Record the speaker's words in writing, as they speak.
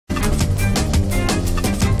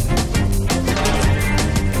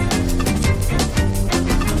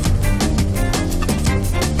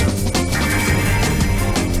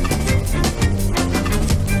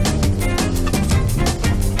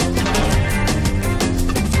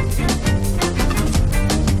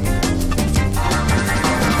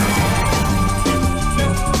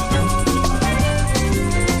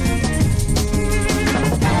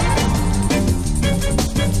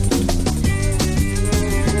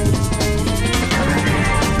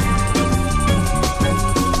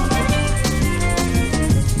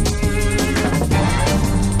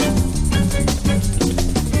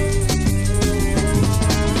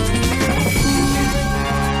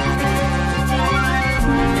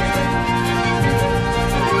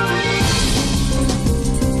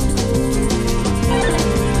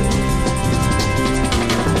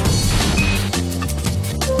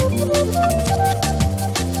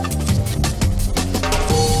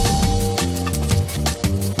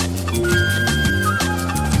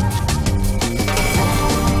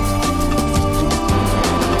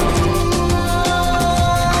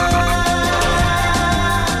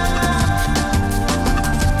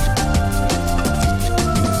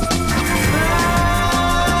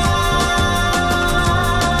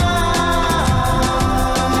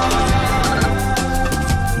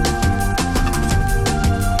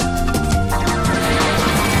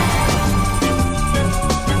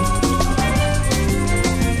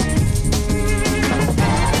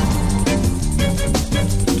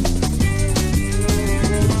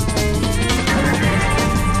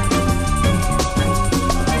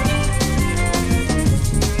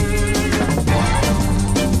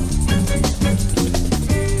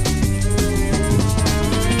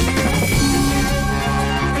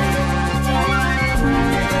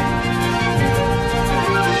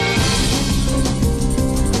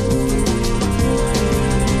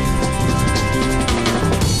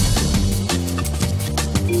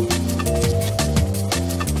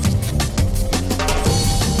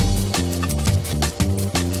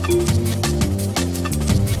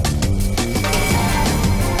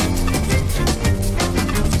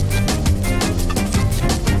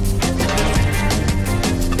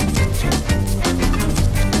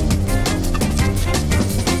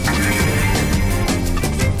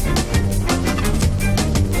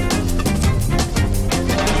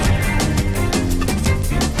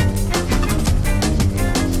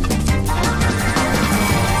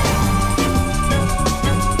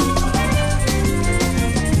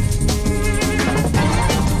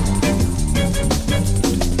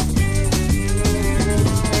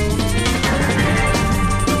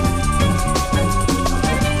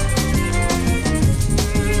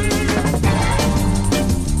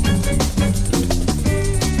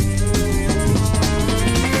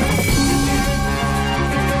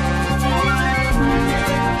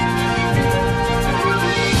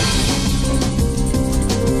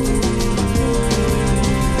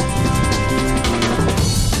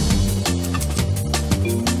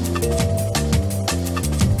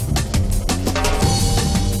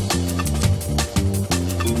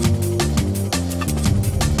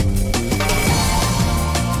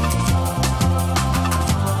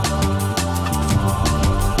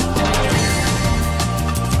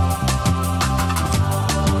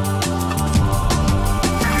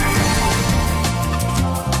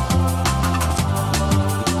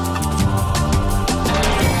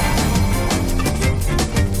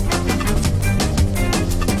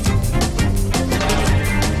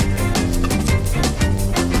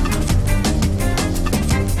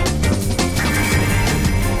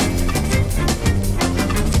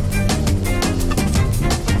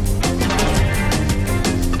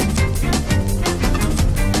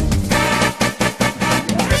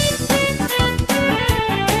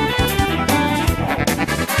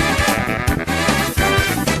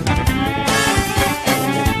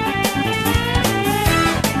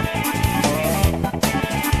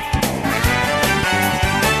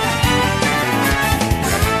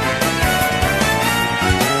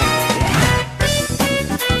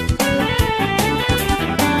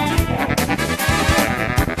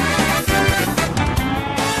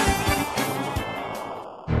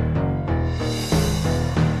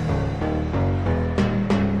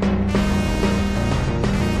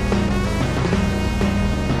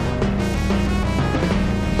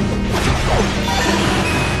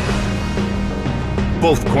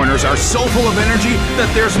Both corners are so full of energy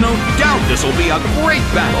that there's no doubt this will be a great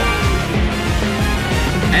battle.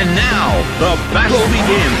 And now, the battle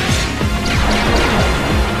begins.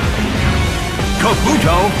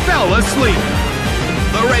 Kabuto fell asleep.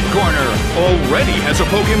 The red corner already has a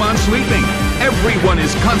Pokémon sleeping. Everyone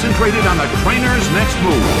is concentrated on the trainer's next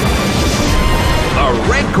move. The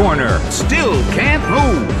red corner still can't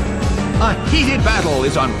move. A heated battle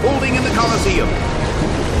is unfolding in the Colosseum.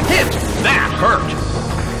 Hit! That hurt!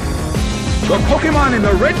 The Pokémon in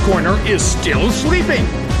the red corner is still sleeping.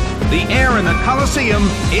 The air in the Colosseum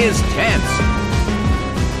is tense.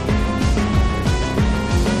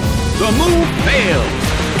 The move fails.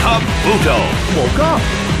 Kabuto woke up.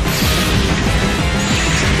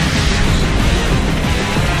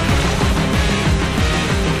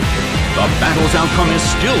 The battle's outcome is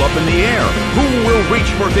still up in the air. Who will reach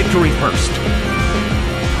for victory first?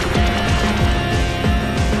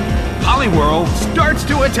 Poliwhirl starts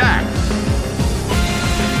to attack.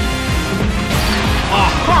 A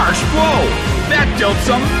harsh blow! That dealt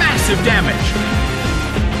some massive damage.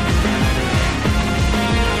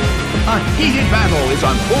 A heated battle is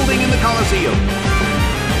unfolding in the Colosseum.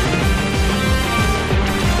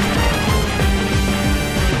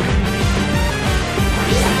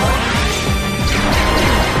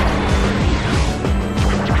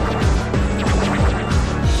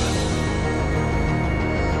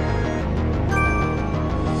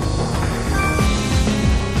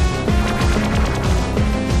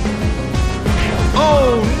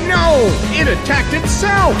 Oh no! It attacked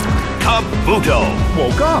itself! Kabuto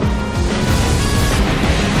woke up.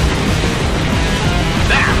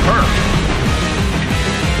 That hurt!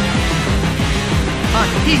 A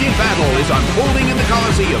heated battle is unfolding in the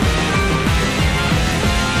Colosseum.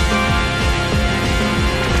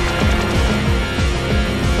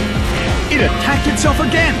 It attacked itself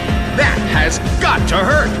again! That has got to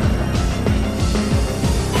hurt!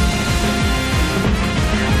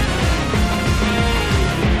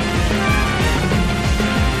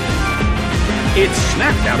 It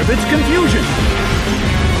snapped out of its confusion.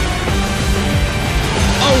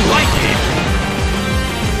 A light hit!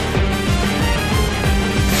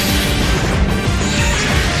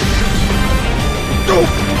 Oh,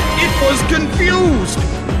 it was confused!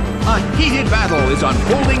 A heated battle is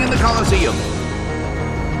unfolding in the Colosseum.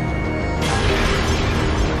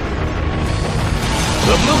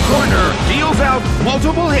 The blue corner deals out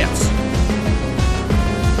multiple hits.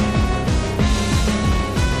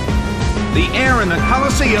 The air in the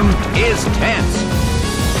Colosseum is tense.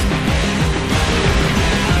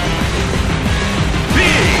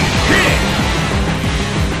 Big hit!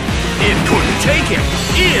 It couldn't take it.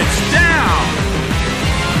 It's down!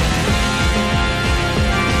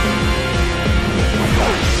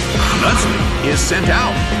 Nuzleaf is sent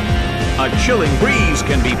out. A chilling breeze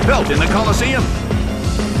can be felt in the Colosseum.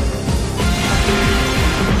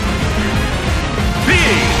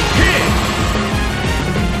 Big hit!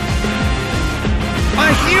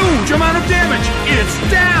 A huge amount of damage! It's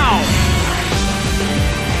down!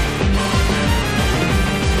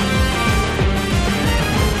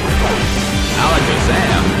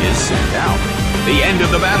 Alakazam is sent out. The end of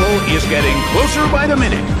the battle is getting closer by the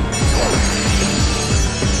minute.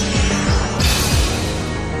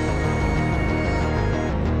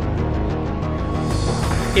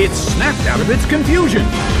 It snapped out of its confusion.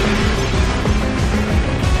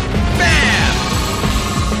 Bam!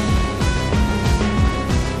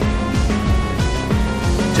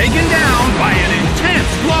 Taken down by an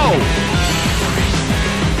intense blow.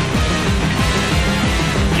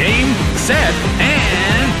 Game, set,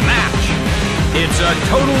 and match. It's a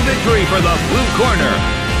total victory for the blue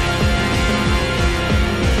corner.